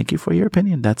 "Thank you for your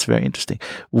opinion. That's very interesting,"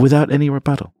 without any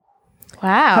rebuttal.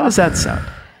 Wow. How does that sound?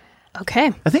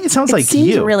 Okay. I think it sounds It like seems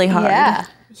you. really hard. Yeah.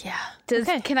 Yeah.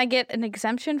 Can I get an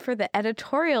exemption for the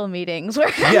editorial meetings? Where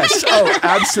Yes. Oh,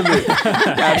 absolutely.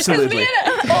 Absolutely. me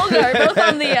and Olga are both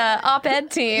on the op-ed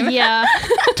team. Yeah.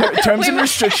 Terms and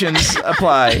restrictions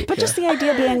apply. But just the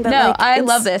idea being that No, like, I it's-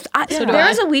 love this. do There I.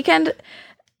 was a weekend.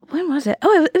 When was it?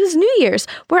 Oh, it was New Year's,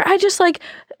 where I just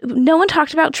no one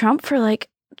talked about Trump for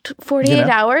 48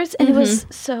 hours, and it was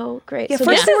so great. Yeah, so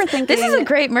first we were this is thinking- a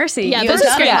great mercy. Yeah, you this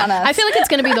have is done great. on us. I feel like it's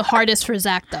going to be the hardest for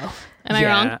Zach, though. Am I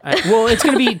wrong? Well, it's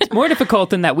going to be more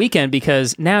difficult than that weekend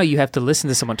because now you have to listen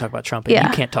to someone talk about Trump and Yeah.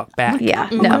 you can't talk back. Yeah,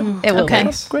 no, it will Okay.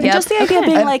 be. Great. Yep. Just the idea of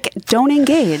being like, don't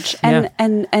engage Yeah.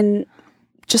 and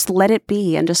just let it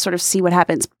be and just sort of see what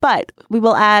happens. But we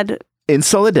will add, In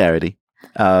solidarity,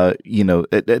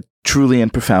 truly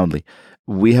and profoundly,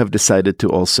 we have decided to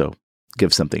also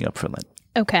give something up for Lent.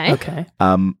 Okay. Okay.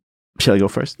 Shall I go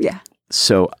first? yeah.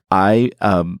 So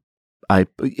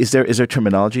is there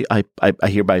terminology? I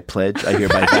hereby pledge. I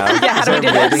hereby vow. Yeah, how Is do we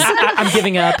there do this? wording? I'm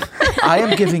giving up. I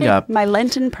am giving up. My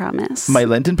Lenten promise. My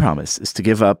Lenten promise is to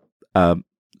give up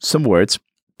some words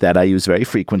that I use very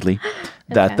frequently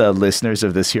that the listeners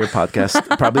of this here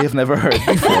podcast probably have never heard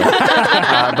before,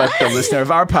 but the listener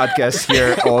of our podcast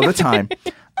hear all the time.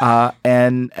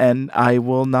 And I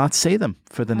will not say them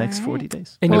for the next 40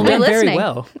 days. And We'll you've be done very listening.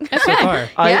 well so far.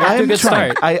 I Off to a am good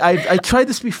trying. start. I tried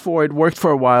this before. It worked for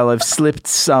a while. I've slipped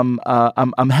some.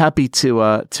 I'm happy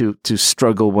to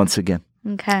struggle once again.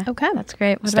 Okay. Okay. That's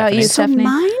great. What about you, So Stephanie?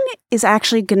 mine is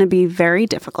actually going to be very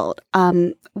difficult.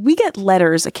 We get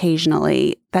letters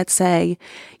occasionally that say,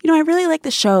 I really like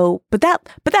the show, but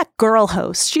that girl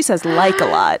host, she says like a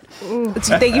lot.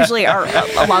 They usually are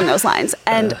along those lines,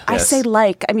 and I Yes. say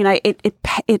like. I mean,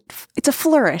 it's a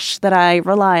flourish that I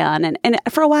rely on, and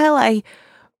for a while I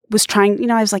was trying.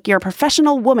 I was like, "You're a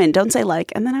professional woman. Don't say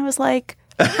like," and then I was like.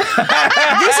 This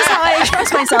is how I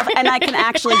express myself, and I can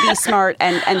actually be smart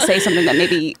and say something that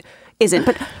maybe isn't.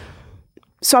 But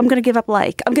so I'm going to give up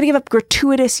like. I'm going to give up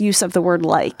gratuitous use of the word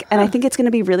like, and I think it's going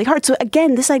to be really hard. So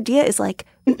again, this idea is like,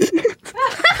 wow,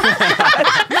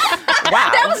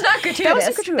 That was not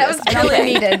gratuitous. gratuitous. That was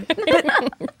really needed.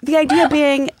 the idea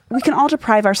being we can all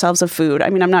deprive ourselves of food. I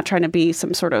mean, I'm not trying to be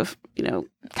some sort of,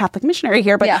 Catholic missionary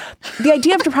here, but Yeah. the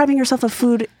idea of depriving yourself of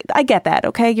food, I get that,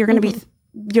 okay? You're going to be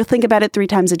you'll think about it 3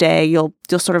 times a day. You'll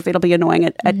sort of, it'll be annoying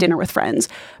at dinner with friends.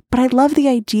 But I love the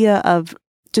idea of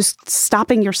just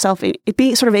stopping yourself, it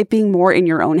being more in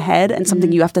your own head and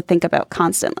something you have to think about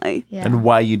constantly. Yeah. And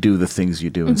why you do the things you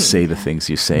do and say the things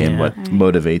you say and what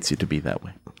motivates you to be that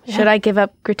way. Should I give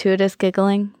up gratuitous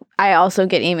giggling? I also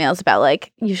get emails about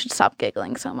like, you should stop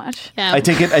giggling so much. Yeah. I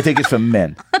take it from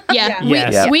men. Yeah,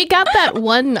 Yes. we got that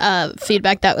one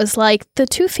feedback that was like, the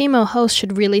 2 female hosts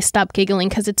should really stop giggling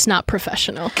because it's not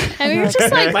professional. And we were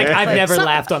just like, Like I've never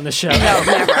laughed on the show.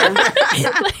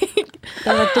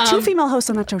 They're like, the 2 female hosts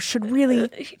on that show should really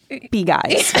be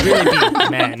guys Really be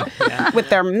men. Yeah. with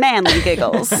their manly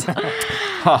giggles.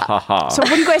 Ha ha ha. So what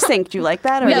do you guys think? Do you like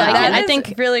that? Or We not? like it. I is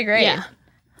think- really great. yeah.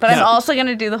 But I'm Yeah. also going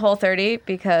to do the whole 30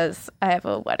 because I have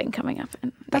a wedding coming up.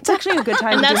 That's actually a good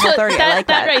time And to do that's Whole what 30. that, I like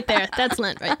that that. right there. That's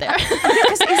Lent right there.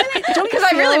 Because I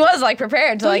really was like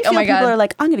prepared to like, oh my people God. are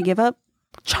like, I'm going to give up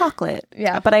chocolate.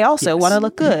 Yeah. But I also want to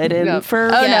look good and Yeah. for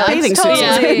Oh, no, bathing it's suits.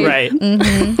 totally- Right.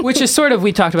 Which is sort of,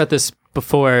 we talked about this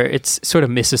before, it's sort of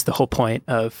misses the whole point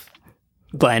of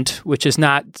Lent, which is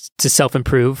not to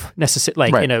self-improve necessarily,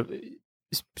 like Right. in a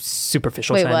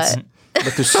superficial Wait, sense. what?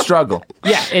 But the struggle.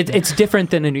 Yeah, it's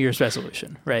different than a New Year's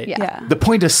resolution, right? Yeah. Yeah. The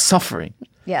point is suffering.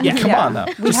 Yeah. Yeah. Come on now.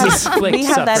 We have, we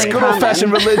have that in Good common. old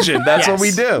fashioned religion. That's what we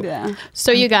Yes. do. Yeah.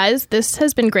 So you guys, this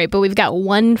has been great, but we've got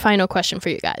one final question for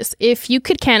you guys. If you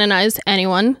could canonize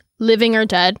anyone, living or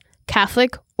dead,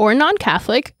 Catholic or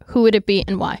non-Catholic, who would it be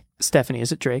and why? Stephanie,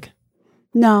 is it Drake?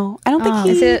 No, I don't think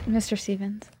he. Is it Mr.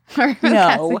 Stevens? Or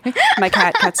No, my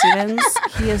cat Stevens.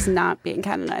 He is not being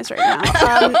canonized right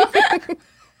now.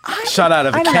 Shot out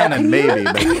of a I don't know. cannon, Can you-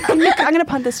 maybe. But, I'm going to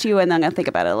punt this to you, and then I'm going to think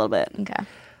about it a little bit.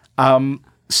 Okay.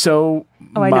 so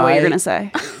Oh, I know what you're going to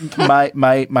say.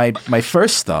 my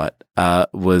first thought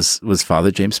was Father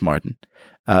James Martin,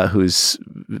 who's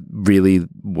really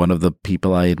one of the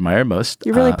people I admire most.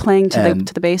 You're really playing to and-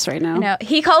 the base right now. No,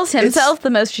 he calls himself the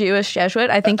most Jewish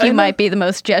Jesuit. I think you might be the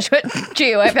most Jesuit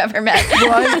Jew I've ever met.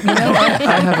 Well,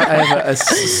 I have a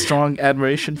strong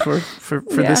admiration for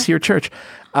this here church.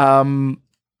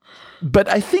 But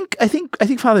I think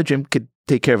Father Jim could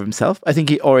take care of himself. I think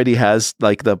he already has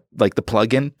like the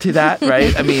plug-in to that,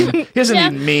 right? I mean, he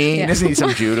doesn't need me. He doesn't need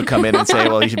some Jew to come in and say,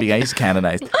 well, he's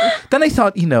canonized. Then I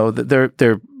thought, that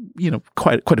there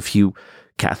quite a few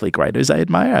Catholic writers I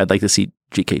admire. I'd like to see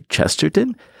G.K.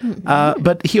 Chesterton,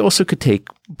 but he also could take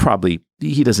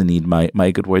he doesn't need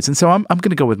my good words, and so I'm going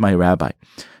to go with my rabbi,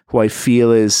 who I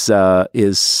feel is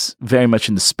very much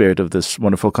in the spirit of this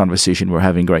wonderful conversation we're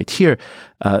having right here.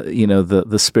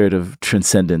 The spirit of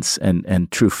transcendence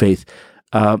and true faith.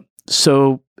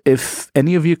 So if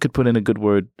any of you could put in a good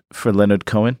word for Leonard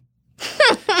Cohen,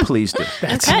 please do.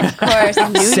 Okay. Of course. I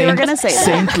knew you were going to say that.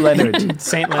 Saint Leonard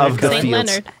Saint of Leonard the Cohen. Saint Fields.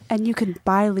 Leonard. And you can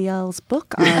buy Liel's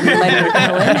book on Leonard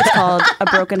Cohen. It's called A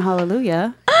Broken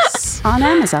Hallelujah on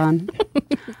Amazon.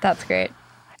 That's great.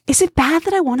 Is it bad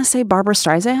that I want to say Barbara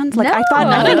Streisand? Like, No, I thought,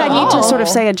 I think not I at need to sort of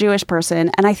all. say a Jewish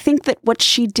person. And I think that what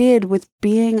she did with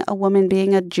being a woman,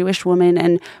 being a Jewish woman,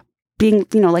 and being,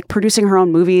 like producing her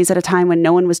own movies at a time when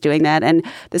no one was doing that. And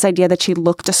this idea that she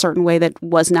looked a certain way that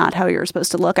was not how you're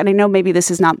supposed to look. And I know maybe this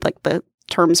is not like the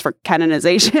terms for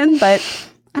canonization, but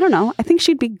I don't know. I think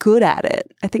she'd be good at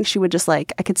it. I think she would just I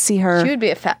could see her. She would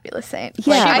be a fabulous saint.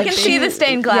 Yeah, Like, I like can she- see the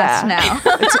stained glass yeah.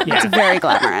 now. It's very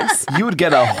glamorous. You would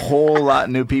get a whole lot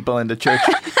new people into church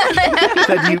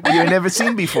that you've never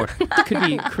seen before. Could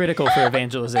be critical for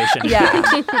evangelization. Yeah.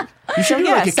 You should do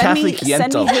Yeah, like a Catholic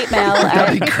send me yentl. hate mail at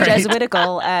That'd be great.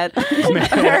 Jesuitical at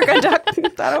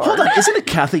america.org. Hold on, isn't a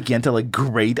Catholic yentl a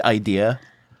great idea?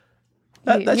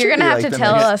 That You're should going to be have like to the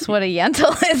tell next- us what a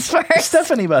yentl is first.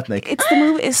 Stephanie Butnick. It's the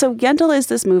movie. So Yentl is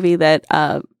this movie that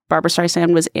Barbara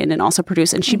Streisand was in and also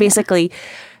produced. And she basically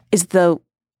is the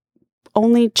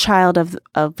only child of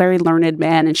a very learned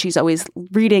man. And she's always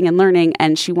reading and learning.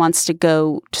 And she wants to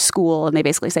go to school. And they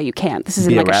basically say, you can't. This is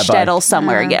in Be a like a rabbi. shtetl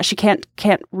somewhere. Yeah, she can't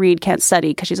read, can't study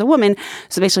because she's a woman.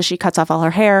 So basically she cuts off all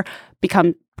her hair,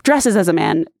 dresses as a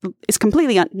man, is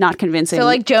completely not convincing. So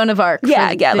like Joan of Arc. Yeah,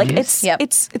 for yeah. the Like Jews.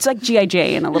 it's like G.I.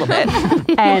 Jane a little bit.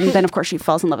 And then of course she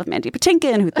falls in love with Mandy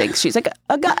Patinkin, who thinks she's like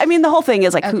a guy. I mean, the whole thing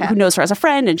is like Okay. who knows her as a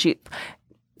friend, and she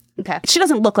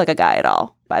doesn't look like a guy at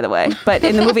all, by the way. But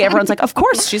in the movie, everyone's like, of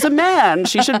course she's a man.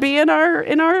 She should be in our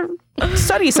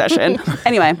study session.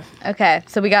 Anyway, Okay,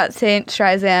 so we got Saint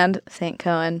Streisand, Saint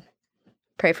Cohen.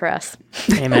 Pray for us.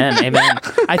 Amen.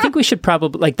 I think we should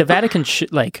probably the Vatican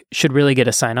should really get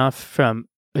a sign off from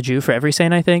a Jew for every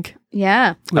saint. I think.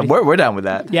 Yeah. We're down with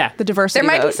that. Yeah. the diversity. There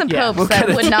might be vote. some Yeah. popes that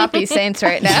would not be saints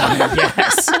right now,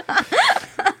 Yes. All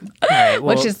right,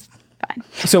 well, which is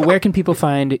so. Where can people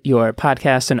find your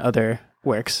podcast and other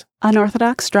works?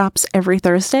 Unorthodox drops every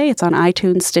Thursday. It's on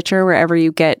iTunes, Stitcher, wherever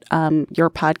you get your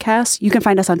podcasts. You can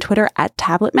find us on Twitter at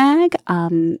Tablet Mag.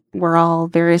 We're all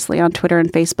variously on Twitter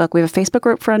and Facebook. We have a Facebook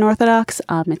group for Unorthodox.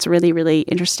 It's a really, really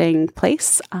interesting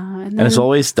place. And as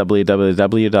always,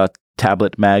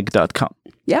 www.tabletmag.com.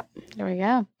 Yep. There we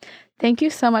go. Thank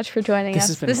you so much for joining This us.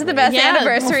 has been This is the great. best Yeah.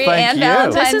 anniversary Thank and you.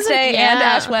 Valentine's Day and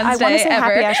Ash I Wednesday want to say ever.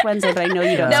 Happy Ash Wednesday, but I know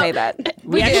you don't say that.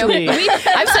 We actually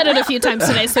I've said it a few times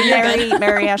today, so you're good.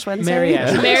 Merry Ash Wednesday. Merry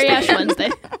Ash. Merry Ash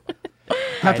Wednesday.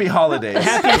 Happy holidays.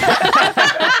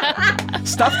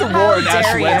 Stop the war on Ash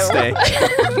dare you. Wednesday.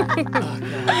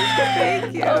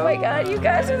 Thank you. Oh my God, you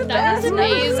guys are the That best. was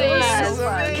amazing.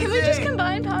 Can we just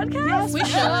combine podcasts? We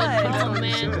should. Oh,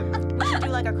 man. We should do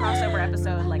like a crossover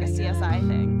episode, like a CSI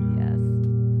thing.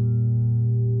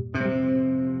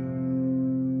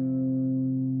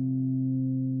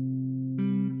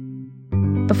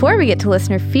 Before we get to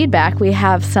listener feedback, we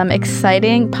have some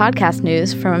exciting podcast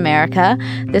news from America.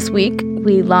 This week,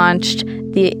 we launched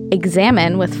the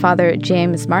Examine with Father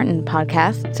James Martin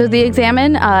podcast. So the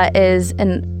Examine is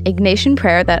an Ignatian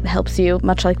prayer that helps you,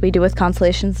 much like we do with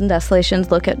Consolations and Desolations,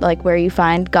 look at like where you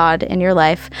find God in your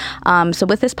life. So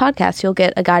with this podcast, you'll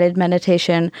get a guided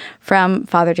meditation from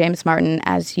Father James Martin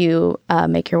as you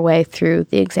make your way through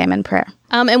the Examine prayer.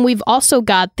 And we've also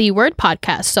got the Word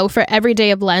podcast. So for every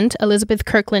day of Lent, Elizabeth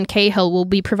Kirkland Cahill will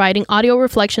be providing audio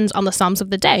reflections on the Psalms of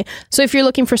the day. So if you're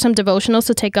looking for some devotionals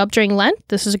to take up during Lent,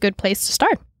 this is a good place to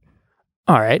start.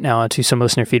 All right, now on to some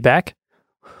listener feedback.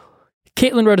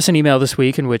 Caitlin wrote us an email this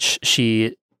week in which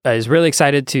she is really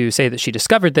excited to say that she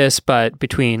discovered this, but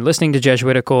between listening to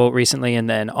Jesuitical recently and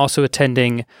then also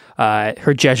attending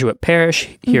her Jesuit parish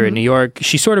here in New York,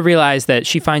 she sort of realized that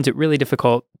she finds it really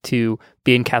difficult to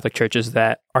be in Catholic churches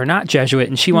that are not Jesuit,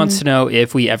 and she wants to know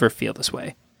if we ever feel this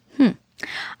way.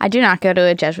 I do not go to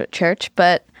a Jesuit church,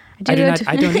 but I don't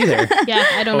either. Yeah,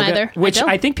 I don't either. Which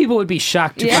I think people would be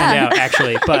shocked to find out,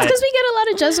 actually. But It's because we get a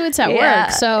lot of Jesuits at work,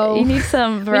 so you need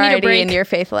some variety break. in your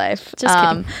faith life. Just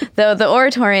kidding. Though the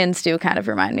Oratorians do kind of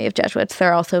remind me of Jesuits.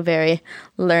 They're also very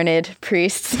learned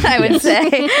priests, I would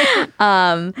say.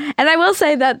 And I will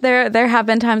say that there have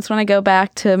been times when I go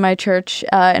back to my church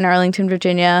in Arlington,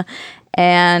 Virginia,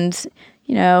 and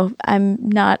I'm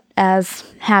not as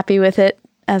happy with it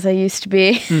as I used to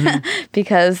be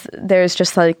because there's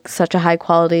just like such a high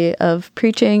quality of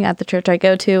preaching at the church I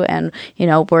go to, and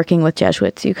working with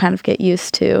Jesuits, you kind of get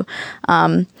used to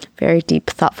very deep,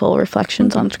 thoughtful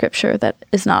reflections on Scripture that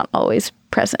is not always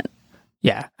present.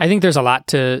 yeah, I think there's a lot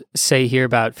to say here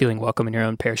about feeling welcome in your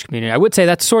own parish community. I would say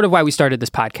that's sort of why we started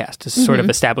this podcast, to sort of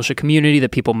establish a community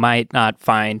that people might not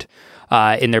find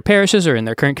in their parishes or in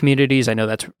their current communities. I know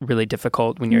that's really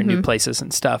difficult when you're in new places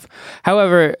and stuff.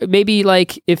 However, maybe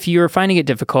like if you're finding it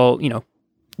difficult,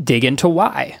 dig into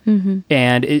why.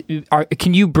 And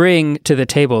can you bring to the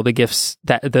table the gifts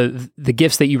that the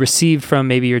gifts that you received from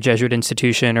maybe your Jesuit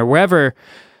institution or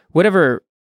whatever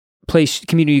place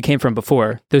community you came from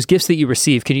before? Those gifts that you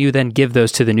received, can you then give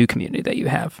those to the new community that you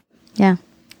have? Yeah,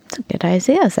 it's a good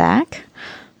idea, Zach.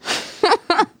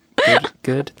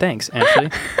 Good. Thanks, Ashley.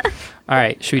 All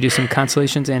right, should we do some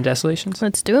consolations and desolations?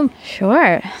 let's do them.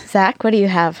 Sure. Zach, what do you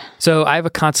have? So I have a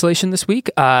consolation this week.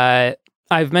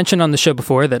 I've mentioned on the show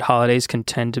before that holidays can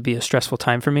tend to be a stressful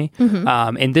time for me.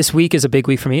 And this week is a big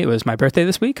week for me. It was my birthday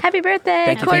this week. Happy birthday,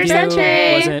 Thank you. quarter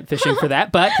century. Wasn't fishing for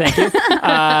that, but thank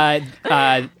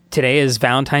you. Today is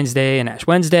Valentine's Day and Ash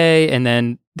Wednesday, and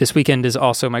then this weekend is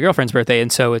also my girlfriend's birthday, and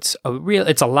so it's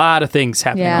a lot of things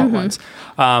happening all at once.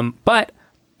 But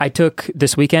I took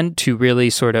this weekend to really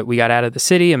we got out of the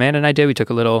city. Amanda and I did. We took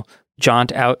a little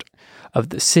jaunt out of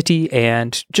the city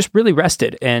and just really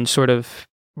rested and sort of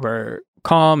were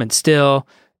calm and still.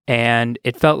 And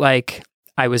it felt like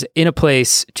I was in a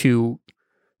place to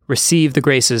receive the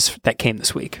graces that came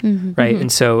this week. Right.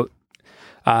 And so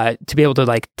to be able to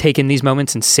like take in these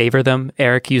moments and savor them.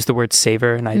 Eric used the word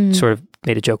savor, and I sort of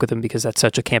made a joke with him because that's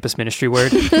such a campus ministry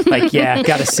word. Like, yeah,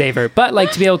 gotta savor. But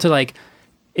like to be able to like,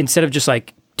 instead of just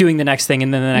like doing the next thing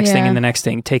and then the next thing and the next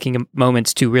thing, taking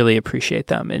moments to really appreciate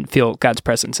them and feel God's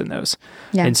presence in those.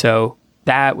 Yeah. And so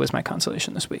that was my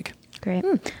consolation this week. Great.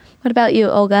 What about you,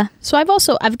 Olga? So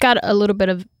I've got a little bit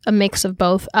of a mix of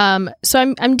both.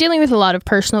 So I'm dealing with a lot of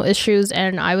personal issues,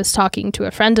 and I was talking to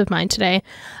a friend of mine today,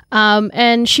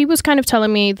 and she was kind of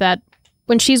telling me that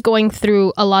when she's going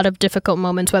through a lot of difficult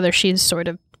moments, whether she's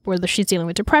dealing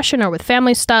with depression or with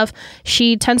family stuff,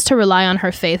 she tends to rely on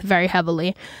her faith very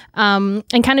heavily. And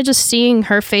kind of just seeing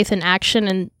her faith in action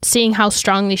and seeing how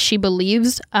strongly she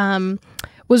believes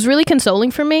was really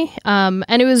consoling for me. And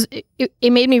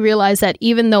it made me realize that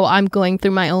even though I'm going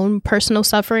through my own personal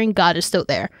suffering, God is still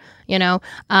there. you know?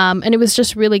 And it was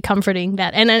just really comforting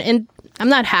that, and I'm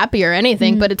not happy or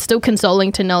anything, but it's still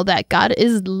consoling to know that God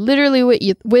is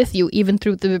literally with you even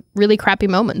through the really crappy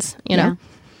moments, you know?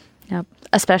 Yep.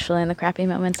 Especially in the crappy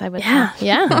moments, I would say.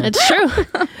 Yeah, it's true.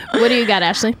 What do you got,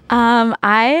 Ashley?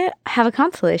 I have a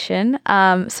consolation.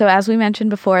 So as we mentioned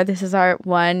before, this is our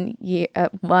one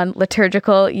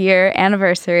liturgical year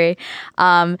anniversary.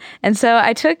 And so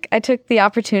I took the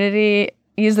opportunity,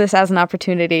 use this as an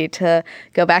opportunity to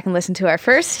go back and listen to our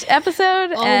first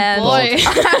episode and latest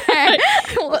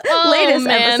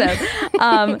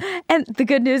episode. And the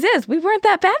good news is we weren't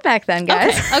that bad back then,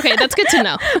 guys. Okay, that's good to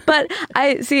know. But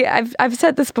I've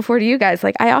said this before to you guys.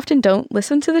 Like, I often don't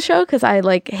listen to the show because I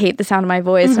like hate the sound of my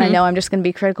voice, and I know I'm just going to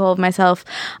be critical of myself.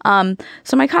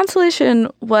 So my consolation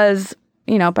was,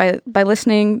 you know, by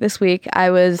listening this week, I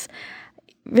was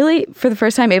really, for the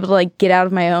first time, able to like get out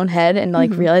of my own head and like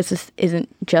realize this isn't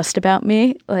just about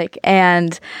me. Like,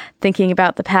 and thinking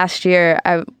about the past year,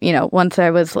 once I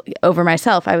was over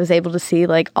myself, I was able to see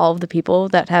like all of the people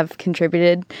that have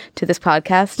contributed to this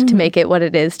podcast to make it what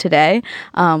it is today,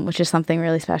 which is something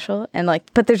really special. And like,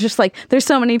 but there's just like, there's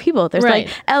so many people. There's like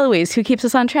Eloise, who keeps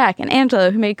us on track, and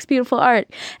Angela, who makes beautiful art,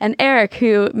 and Eric,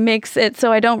 who makes it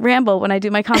so I don't ramble when I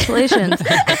do my consolations.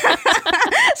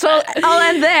 So I'll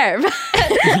end there.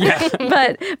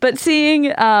 But seeing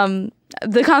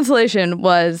the consolation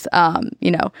was,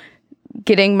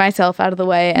 getting myself out of the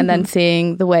way, and then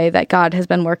seeing the way that God has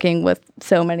been working with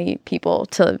so many people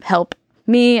to help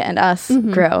me and us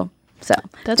grow. So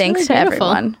thanks to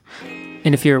everyone.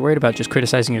 And if you're worried about just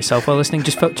criticizing yourself while listening,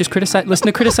 just listen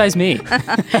to criticize me.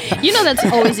 You know, that's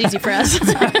always easy for us.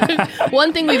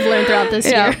 One thing we've learned throughout this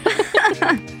year.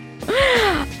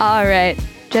 All right.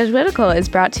 Jesuitical is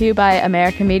brought to you by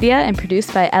America Media and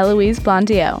produced by Eloise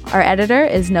Blondio. Our editor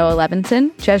is Noah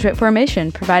Levinson. Jesuit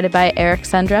Formation provided by Eric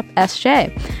Sundrup,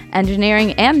 SJ.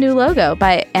 Engineering and new logo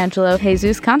by Angelo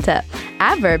Jesus Conta.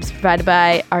 Adverbs provided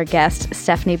by our guest,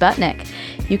 Stephanie Butnick.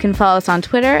 You can follow us on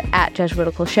Twitter at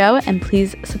Jesuitical Show, and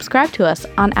please subscribe to us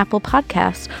on Apple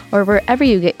Podcasts or wherever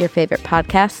you get your favorite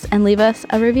podcasts, and leave us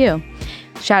a review.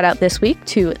 Shout out this week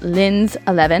to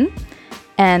Lins11.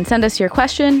 And send us your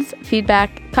questions,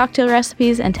 feedback, cocktail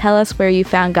recipes, and tell us where you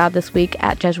found God this week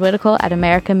at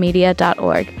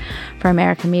jesuitical@americamedia.org. For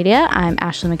America Media, I'm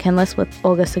Ashley McKinless with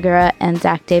Olga Segura and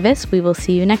Zach Davis. We will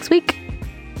see you next week.